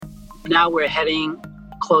Now we're heading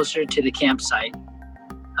closer to the campsite.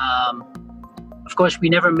 Of course, we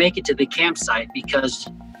never make it to the campsite because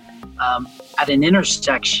at an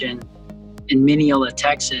intersection in Mineola,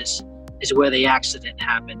 Texas, is where the accident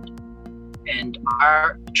happened. And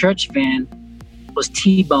our church van was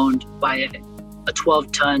T-boned by a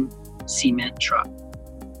 12-ton cement truck.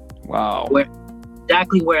 Wow.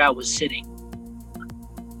 Exactly where I was sitting.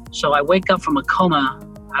 So I wake up from a coma,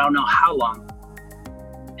 I don't know how long.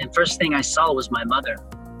 And first thing I saw was my mother.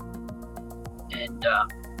 And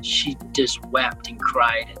she just wept and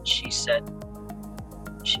cried. And she said,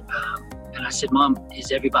 and I said, Mom,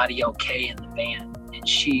 is everybody okay in the van? And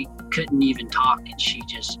she couldn't even talk, and she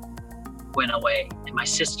just went away. And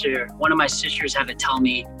one of my sisters had to tell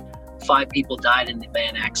me 5 people died in the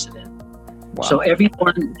van accident. Wow. So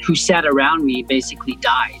everyone who sat around me basically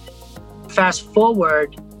died. Fast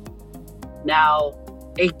forward now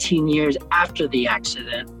 18 years after the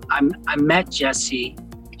accident, I met Jessie.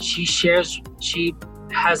 She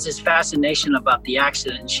has this fascination about the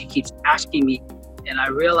accident, and she keeps asking me, and I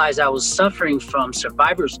realized I was suffering from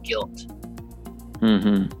survivor's guilt.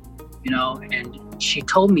 Mm-hmm. And she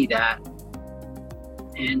told me that.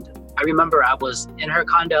 And I remember I was in her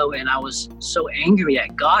condo and I was so angry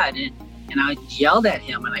at God, and I yelled at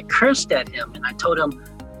him and I cursed at him, and I told him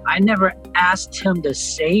I never asked him to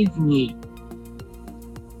save me.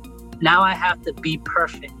 Now I have to be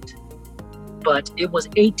perfect. But it was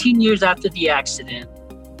 18 years after the accident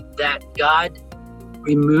that God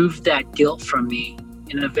removed that guilt from me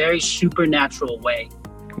in a very supernatural way.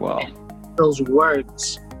 Wow. And those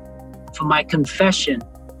words from my confession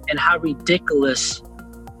and how ridiculous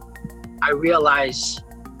I realized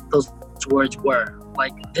those words were.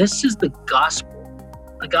 Like, this is the gospel.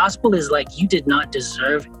 The gospel is like, you did not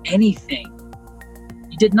deserve anything.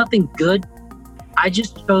 You did nothing good. I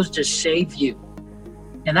just chose to save you.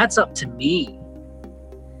 And that's up to me.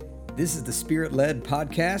 This is the Spirit-Led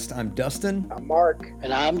Podcast. I'm Dustin. I'm Marc.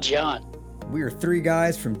 And I'm John. We are 3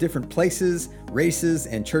 guys from different places, races,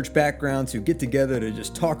 and church backgrounds who get together to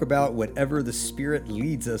just talk about whatever the Spirit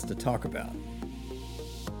leads us to talk about.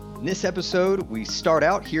 In this episode, we start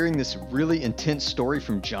out hearing this really intense story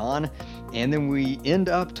from John, and then we end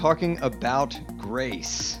up talking about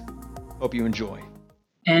grace. Hope you enjoy.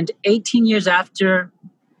 And 18 years after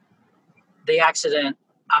the accident,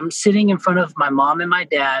 I'm sitting in front of my mom and my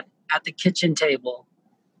dad at the kitchen table.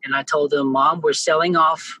 And I told them, Mom, we're selling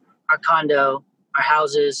off our condo, our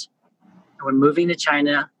houses, and we're moving to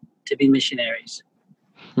China to be missionaries.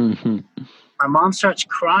 Mm-hmm. My mom starts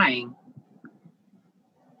crying.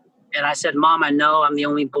 And I said, Mom, I know I'm the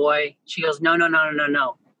only boy. She goes, No.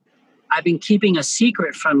 I've been keeping a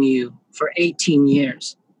secret from you for 18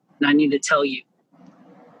 years, and I need to tell you.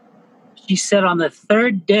 She said, on the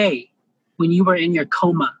 3rd day, when you were in your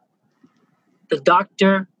coma, the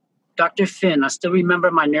Dr. Finn, I still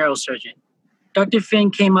remember my neurosurgeon, Dr.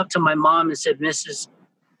 Finn came up to my mom and said, Mrs.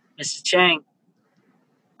 Chang,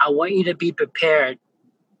 I want you to be prepared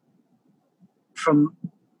from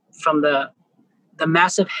the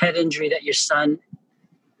massive head injury that your son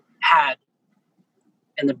had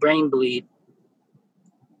and the brain bleed.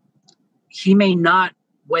 He may not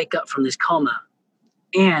wake up from this coma.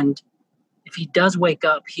 And if he does wake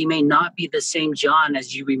up, he may not be the same John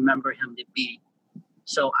as you remember him to be.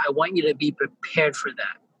 So I want you to be prepared for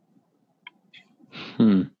that.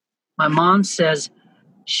 My mom says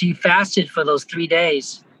she fasted for those 3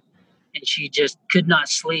 days and she just could not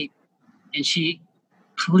sleep. And she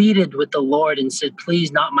pleaded with the Lord and said,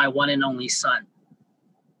 please, not my one and only son.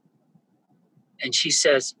 And she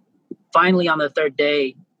says, finally on the 3rd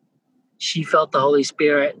day, she felt the Holy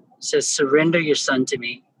Spirit says, surrender your son to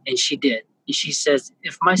me. And she did. And she says,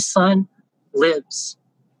 if my son lives,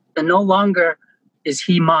 then no longer is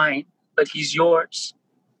he mine, but he's yours.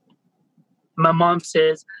 My mom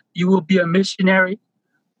says, you will be a missionary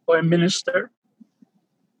or a minister.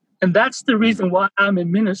 And that's the reason why I'm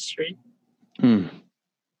in ministry.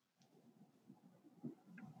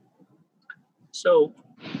 So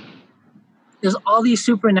there's all these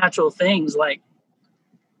supernatural things. Like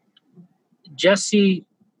Jessie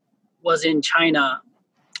was in China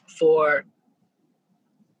for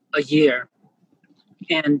a year.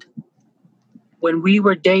 And when we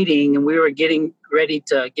were dating and we were getting ready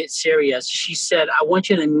to get serious, she said, I want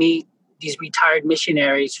you to meet these retired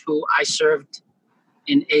missionaries who I served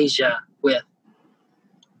in Asia with.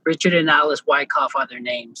 Richard and Alice Wyckoff are their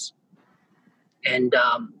names. And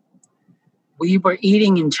we were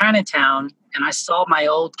eating in Chinatown, and I saw my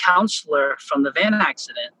old counselor from the van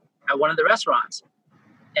accident at one of the restaurants.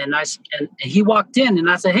 And he walked in, and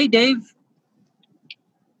I said, hey, Dave.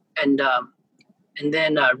 And And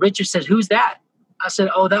then Richard said, "Who's that?" I said,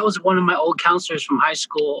 "Oh, that was one of my old counselors from high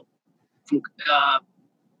school."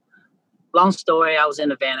 Long story, I was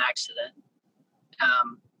in a van accident.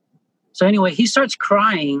 So anyway, he starts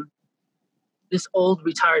crying. This old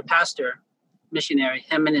retired pastor, missionary,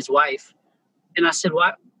 him and his wife. And I said,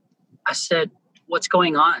 "What?" I said, "What's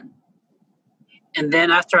going on?" And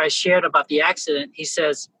then after I shared about the accident, he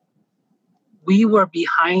says, "We were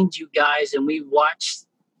behind you guys and we watched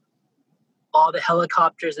all the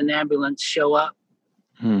helicopters and ambulance show up.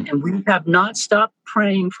 And we have not stopped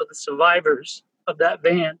praying for the survivors of that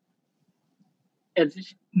van." And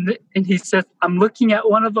he says, "I'm looking at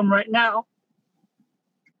one of them right now."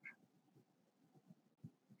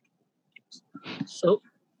 So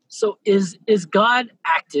is God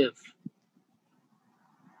active?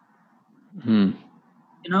 You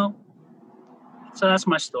know? So that's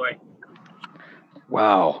my story.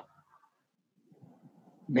 Wow.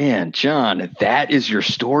 Man, John, that is your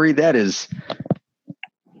story? That is...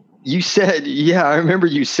 You said, yeah, I remember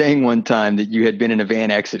you saying one time that you had been in a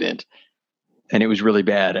van accident and it was really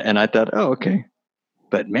bad. And I thought, oh, okay.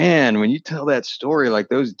 But man, when you tell that story, like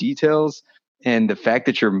those details and the fact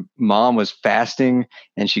that your mom was fasting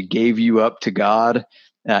and she gave you up to God,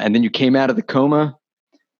 and then you came out of the coma,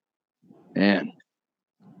 man,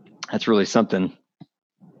 that's really something.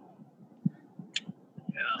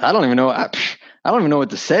 Yeah. I don't even know. I don't even know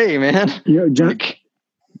what to say, man. You know, John, like,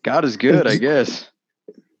 God is good, I guess.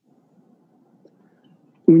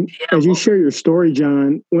 As you share your story,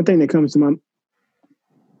 John, one thing that kind of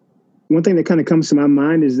comes to my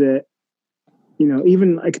mind is that, you know,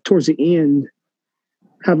 even like towards the end,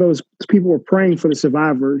 how those people were praying for the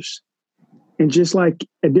survivors, and just like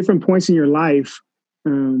at different points in your life,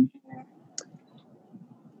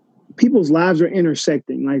 people's lives are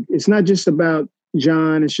intersecting. Like, it's not just about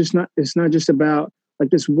John. It's not just about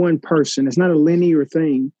like this one person. It's not a linear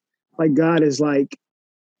thing. Like, God is like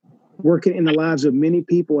working in the lives of many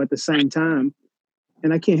people at the same time.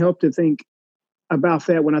 And I can't help to think about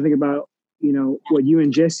that when I think about, you know, what you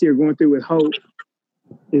and Jesse are going through with Hope,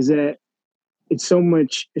 is that it's so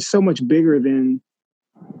much bigger than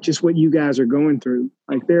just what you guys are going through.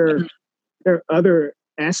 Like, there are other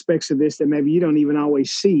aspects of this that maybe you don't even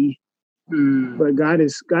always see, but God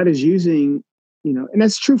is using, you know, and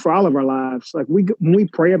that's true for all of our lives. Like, when we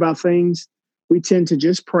pray about things, we tend to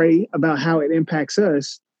just pray about how it impacts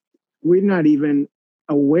us. We're not even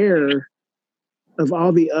aware of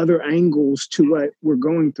all the other angles to what we're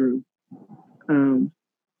going through.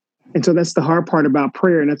 And so that's the hard part about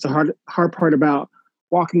prayer. And that's the hard part about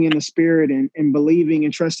walking in the Spirit and believing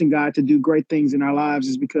and trusting God to do great things in our lives,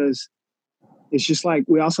 is because it's just like,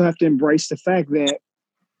 we also have to embrace the fact that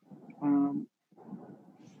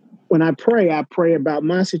when I pray about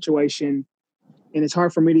my situation, and it's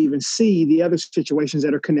hard for me to even see the other situations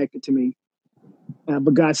that are connected to me.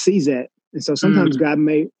 But God sees that. And so sometimes God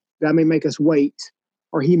may make us wait,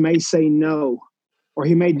 or he may say no, or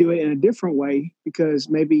he may do it in a different way, because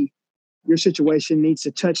maybe your situation needs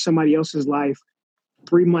to touch somebody else's life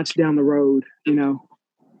 3 months down the road, you know?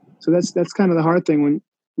 So that's kind of the hard thing when,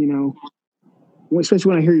 you know,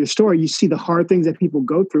 especially when I hear your story, you see the hard things that people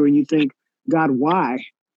go through and you think, God, why?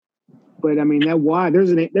 But I mean, that why,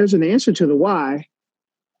 there's an answer to the why.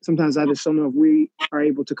 Sometimes I just don't know if we are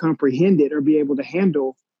able to comprehend it or be able to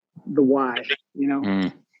handle the why, you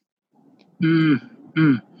know?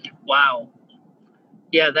 Wow.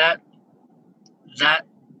 Yeah,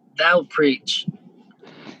 that'll preach.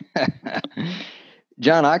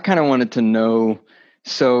 John, I kind of wanted to know,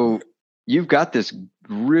 so you've got this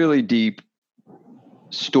really deep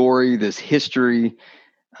story, this history.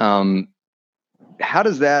 How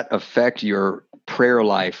does that affect your prayer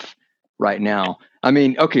life right now? I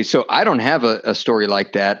mean, okay, so I don't have a story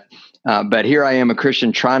like that, but here I am, a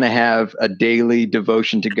Christian, trying to have a daily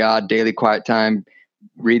devotion to God, daily quiet time,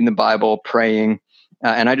 reading the Bible, praying.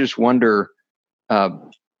 And I just wonder, I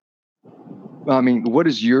mean, what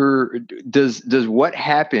is does what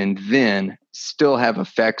happened then still have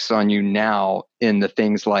effects on you now in the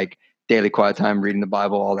things like daily quiet time, reading the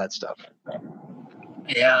Bible, all that stuff?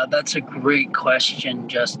 Yeah, that's a great question,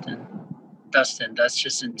 Dustin. That's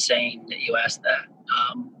just insane that you asked that.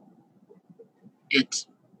 It's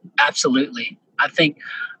absolutely. I think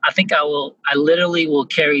I literally will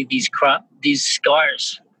carry these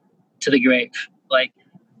scars to the grave. Like,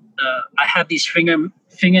 I have these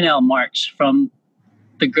fingernail marks from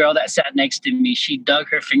the girl that sat next to me. She dug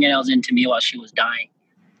her fingernails into me while she was dying.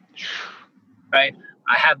 Right?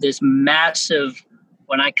 I have this massive,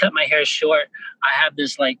 when I cut my hair short, I have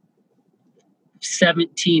this like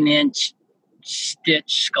 17-inch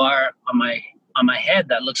stitch scar on my head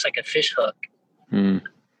that looks like a fish hook. Mm.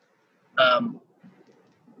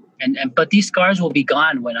 But these scars will be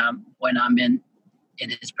gone when I'm in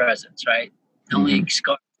his presence, right? The only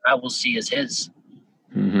scar I will see is his.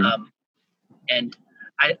 Mm-hmm. And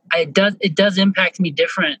it does impact me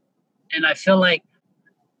different. And I feel like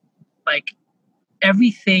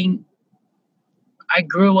everything I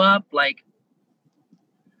grew up, like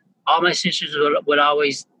all my sisters would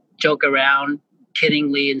always joke around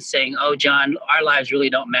kiddingly and saying, "Oh, John, our lives really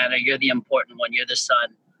don't matter. You're the important one. You're the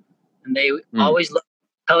son." And they always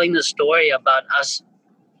telling the story about us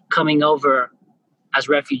coming over as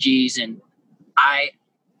refugees, and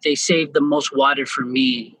they saved the most water for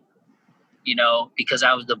me, because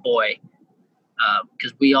I was the boy,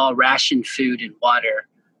 because we all rationed food and water,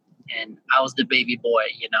 and I was the baby boy,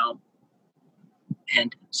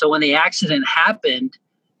 And so when the accident happened,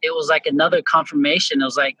 it was like another confirmation. It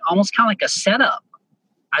was like almost kind of like a setup.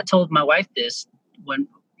 I told my wife this when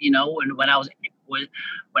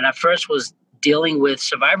I first was dealing with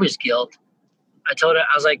survivor's guilt. I told her,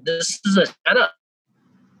 I was like, this is a setup.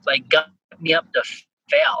 Like, got me up to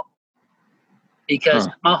fail. Because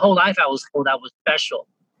my whole life I was told I was special.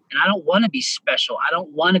 And I don't want to be special. I don't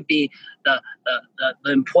want to be the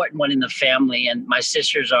important one in the family, and my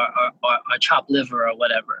sisters are chopped liver or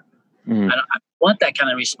whatever. I don't want that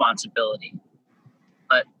kind of responsibility.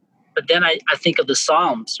 But then I think of the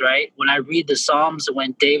Psalms, right? When I read the Psalms,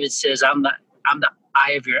 when David says, I'm the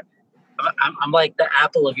eye of your, I'm like the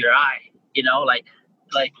apple of your eye,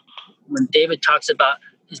 like when David talks about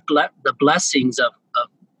the blessings of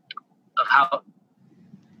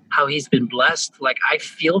how he's been blessed, like I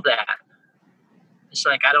feel that. It's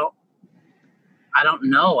like I don't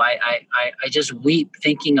know. I just weep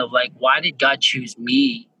thinking of like, why did God choose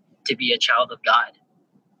me to be a child of God?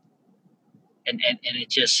 And it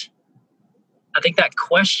just, I think that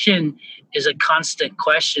question is a constant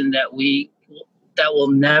question that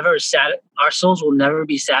will never our souls will never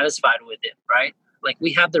be satisfied with it, right? Like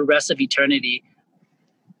we have the rest of eternity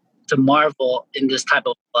to marvel in this type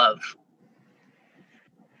of love.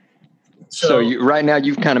 So right now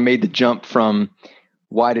you've kind of made the jump from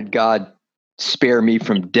why did God spare me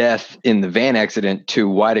from death in the van accident to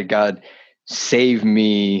why did God save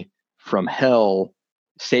me from hell,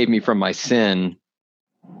 save me from my sin?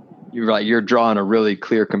 You're drawing a really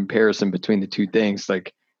clear comparison between the two things.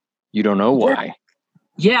 Like you don't know why.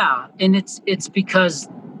 Yeah. And it's because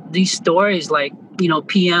these stories, like,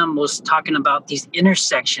 PM was talking about these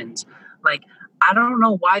intersections. Like, I don't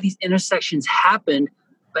know why these intersections happened,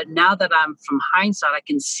 but now that I'm from hindsight, I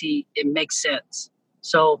can see it makes sense.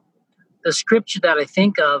 So the scripture that I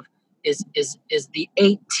think of is the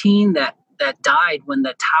 18 that died when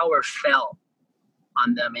the tower fell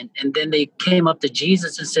on them, and then they came up to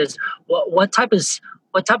Jesus and says, what type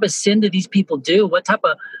of sin did these people do? What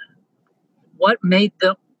made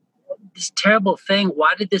them this terrible thing?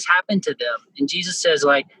 Why did this happen to them? And Jesus says,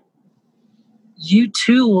 like, you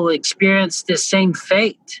too will experience this same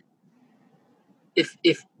fate if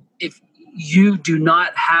you do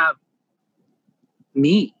not have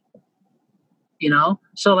me,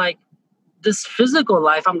 So like this physical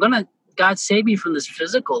life, God save me from this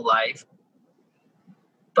physical life,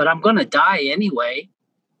 but I'm gonna die anyway.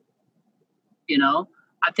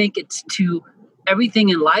 I think everything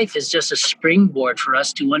in life is just a springboard for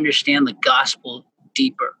us to understand the gospel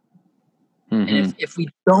deeper. Mm-hmm. And if we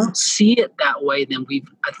don't see it that way, then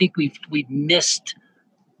I think we've missed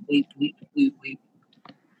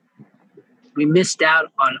we missed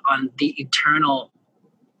out on the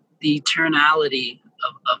eternality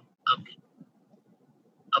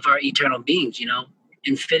of our eternal beings.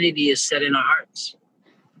 Infinity is set in our hearts.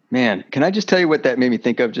 Man, can I just tell you what that made me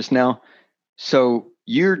think of just now? So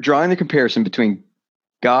you're drawing the comparison between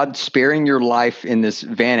God sparing your life in this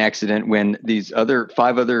van accident when these 5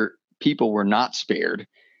 other people were not spared,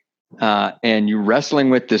 and you're wrestling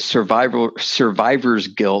with the survivor's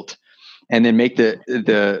guilt, and then make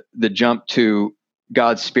the jump to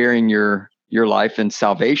God sparing your life and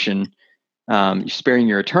salvation, sparing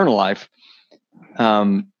your eternal life.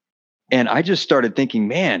 And I just started thinking,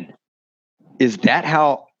 man, is that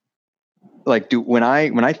how? Like, when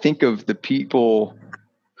I think of the people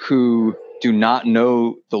who do not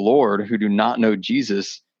know the Lord, who do not know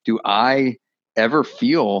Jesus, do I ever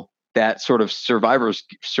feel that sort of survivor's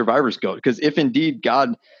guilt? Because if indeed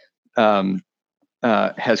God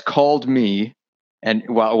has called me, and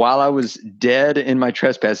while I was dead in my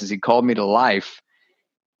trespasses, He called me to life,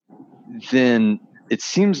 then it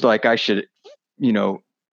seems like I should,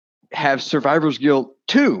 have survivor's guilt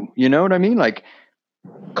too. You know what I mean? Like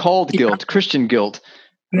called guilt, Christian guilt,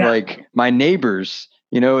 like my neighbors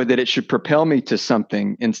that it should propel me to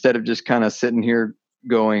something instead of just kind of sitting here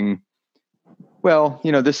going, well,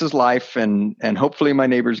 this is life, and hopefully my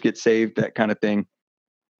neighbors get saved, that kind of thing.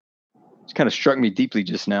 It's kind of struck me deeply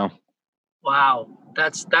just now. Wow.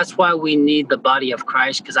 That's why we need the body of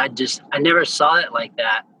Christ, because I never saw it like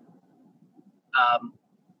that.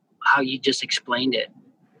 How you just explained it.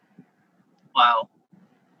 Wow.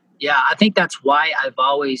 Yeah, I think that's why I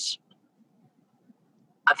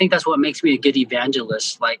think that's what makes me a good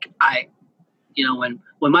evangelist. Like when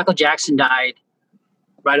Michael Jackson died,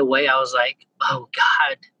 right away I was like, oh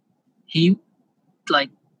God, he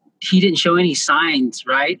didn't show any signs,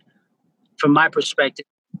 right? From my perspective,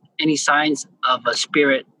 any signs of a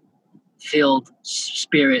spirit-filled,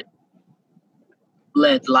 spirit-led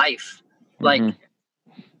life. Mm-hmm.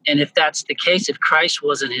 And if that's the case, if Christ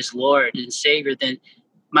wasn't his Lord and Savior, then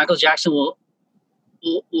Michael Jackson will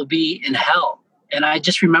be in hell. And I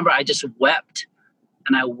just remember I just wept,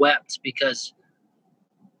 and I wept because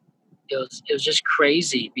it was just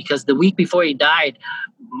crazy. Because the week before he died,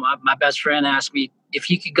 my best friend asked me, if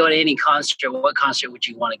you could go to any concert, what concert would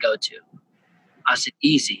you want to go to? I said,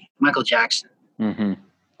 easy, Michael Jackson. Mm-hmm.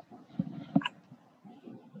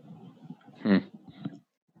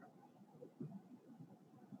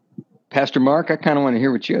 Pastor Mark, I kind of want to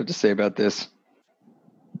hear what you have to say about this.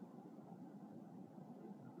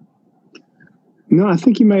 No, I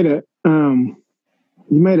think you made a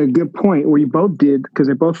good point, or you both did, because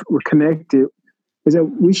they both were connected. Is that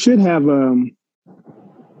we should have, for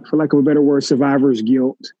lack of a better word, survivor's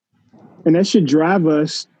guilt, and that should drive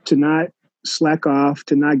us to not slack off,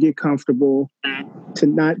 to not get comfortable, to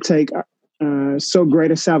not take so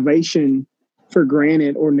great a salvation for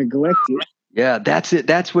granted or neglect it. Yeah, that's it.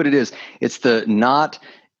 That's what it is. It's the not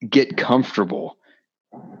get comfortable.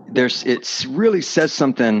 It really says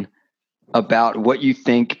something about what you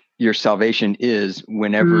think your salvation is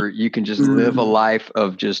whenever you can just live a life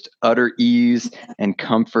of just utter ease and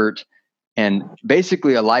comfort, and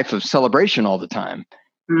basically a life of celebration all the time.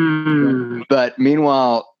 But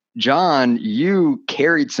meanwhile, John, you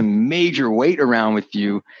carried some major weight around with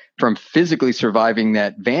you from physically surviving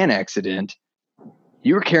that van accident.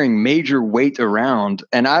 You were carrying major weight around,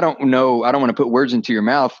 and I don't want to put words into your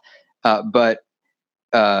mouth, but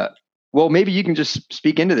maybe you can just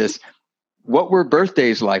speak into this. What were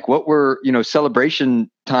birthdays like? What were, celebration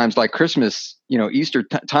times like Christmas, Easter,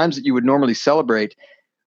 times that you would normally celebrate?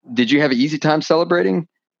 Did you have an easy time celebrating?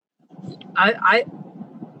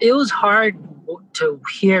 It was hard to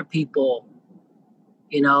hear people,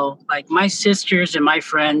 like my sisters and my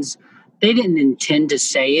friends, they didn't intend to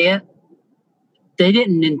say it. They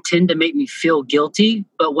didn't intend to make me feel guilty,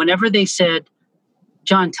 but whenever they said,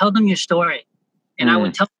 John, tell them your story. And I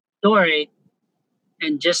would tell the story,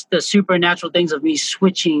 and just the supernatural things of me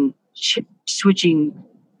switching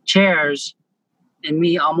chairs and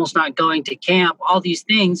me almost not going to camp, all these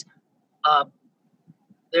things,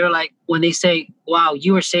 they're like, when they say, wow,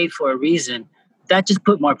 you were saved for a reason, that just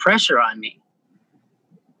put more pressure on me.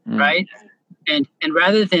 Right? And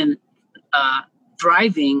rather than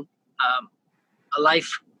thriving a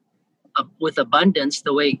life with abundance,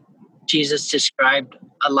 the way Jesus described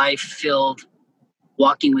a life filled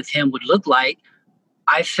walking with him would look like,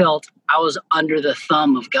 I felt I was under the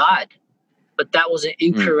thumb of God, but that was an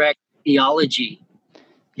incorrect theology.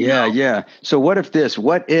 Yeah. So what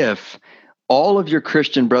if all of your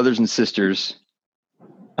Christian brothers and sisters,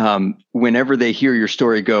 whenever they hear your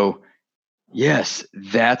story, go, yes,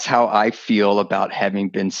 that's how I feel about having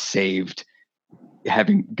been saved,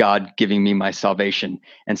 having God giving me my salvation.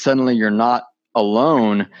 And suddenly you're not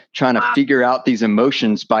alone trying to figure out these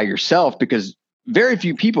emotions by yourself, because very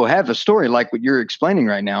few people have a story like what you're explaining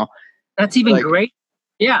right now. That's even great.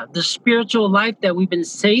 Yeah, the spiritual life that we've been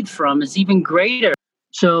saved from is even greater.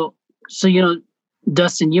 So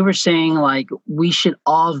Dustin, you were saying like we should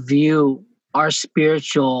all view our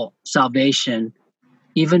spiritual salvation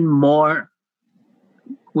even more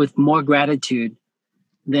with more gratitude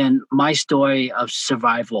than my story of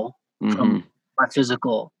survival from my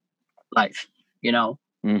physical life,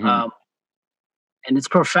 and it's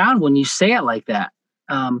profound when you say it like that.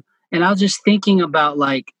 And I was just thinking about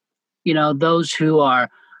those who are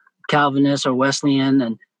Calvinist or Wesleyan.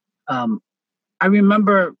 And I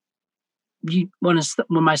remember when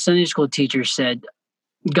my Sunday school teacher said,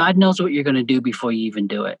 God knows what you're going to do before you even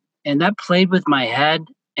do it. And that played with my head.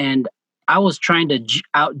 And I was trying to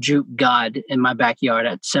out-juke God in my backyard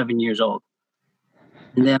at 7 years old.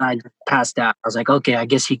 And then I passed out. I was like, okay, I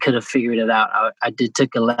guess he could have figured it out. I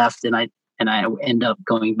took a left and I end up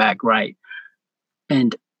going back right.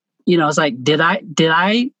 And, it's like, did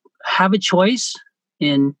I have a choice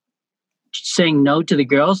in saying no to the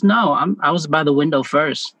girls. No, I was by the window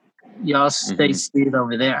first. Y'all stay seated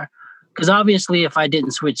over there. Because obviously, if I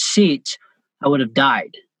didn't switch seats, I would have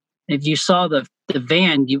died. If you saw the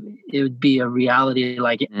van, it would be a reality.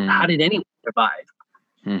 Like, how did anyone survive?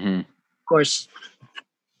 Of course.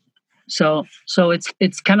 So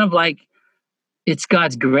it's kind of like, it's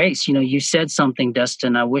God's grace. You know, you said something,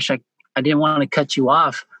 Dustin. I wish I didn't want to cut you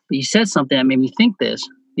off, but you said something that made me think this.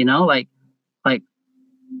 You know, like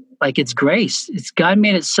it's grace. It's God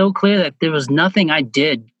made it so clear that there was nothing I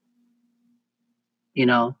did. You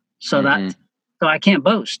know, so I can't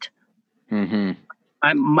boast. I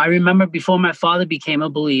remember before my father became a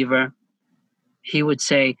believer, he would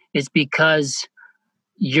say, "It's because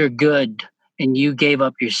you're good and you gave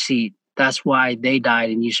up your seat. That's why they died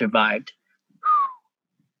and you survived."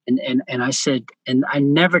 And I said, and I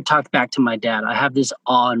never talked back to my dad. I have this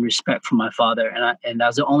awe and respect for my father, and that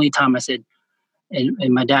was the only time I said. And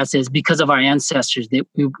my dad says, because of our ancestors, that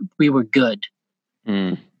we were good.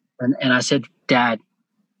 And I said, Dad,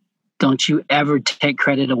 don't you ever take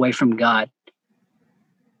credit away from God.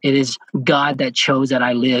 It is God that chose that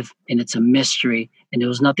I live, and it's a mystery, and there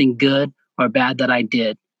was nothing good or bad that I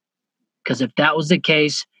did. Because if that was the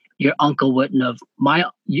case, your uncle wouldn't have,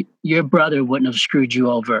 your brother wouldn't have screwed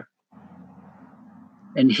you over.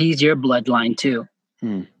 And he's your bloodline too.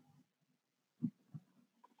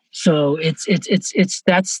 So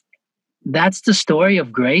that's the story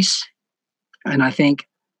of grace. And I think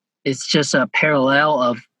it's just a parallel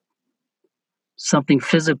of something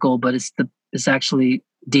physical, but it's actually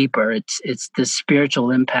deeper. It's the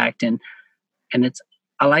spiritual impact. And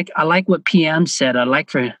I like what PM said. I'd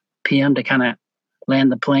like for PM to kind of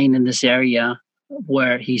land the plane in this area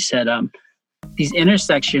where he said, these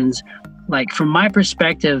intersections, like from my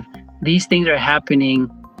perspective, these things are happening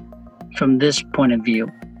from this point of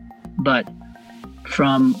view. But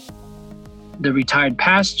from the retired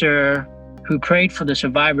pastor who prayed for the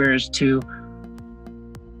survivors to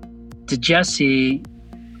Jesse,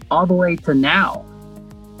 all the way to now,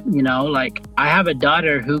 you know, like I have a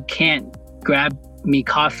daughter who can't grab me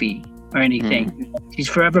coffee or anything. She's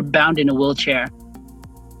forever bound in a wheelchair.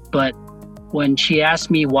 But when she asks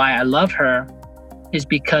me why I love her, is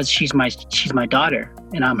because she's my daughter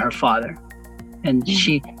and I'm her father. And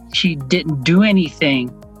she didn't do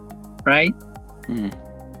anything, right?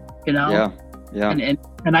 You know? Yeah.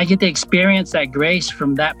 And I get to experience that grace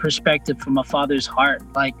from that perspective, from a father's heart.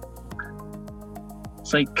 Like,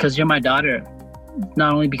 it's like, because you're my daughter.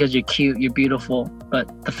 Not only because you're cute, you're beautiful,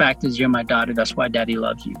 but the fact is you're my daughter. That's why Daddy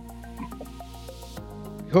loves you.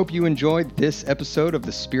 Hope you enjoyed this episode of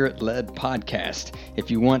the Spirit-Led Podcast. If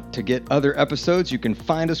you want to get other episodes, you can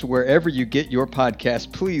find us wherever you get your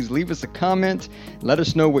podcast. Please leave us a comment. Let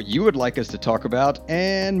us know what you would like us to talk about,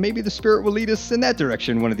 and maybe the Spirit will lead us in that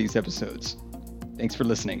direction one of these episodes. Thanks for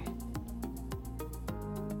listening.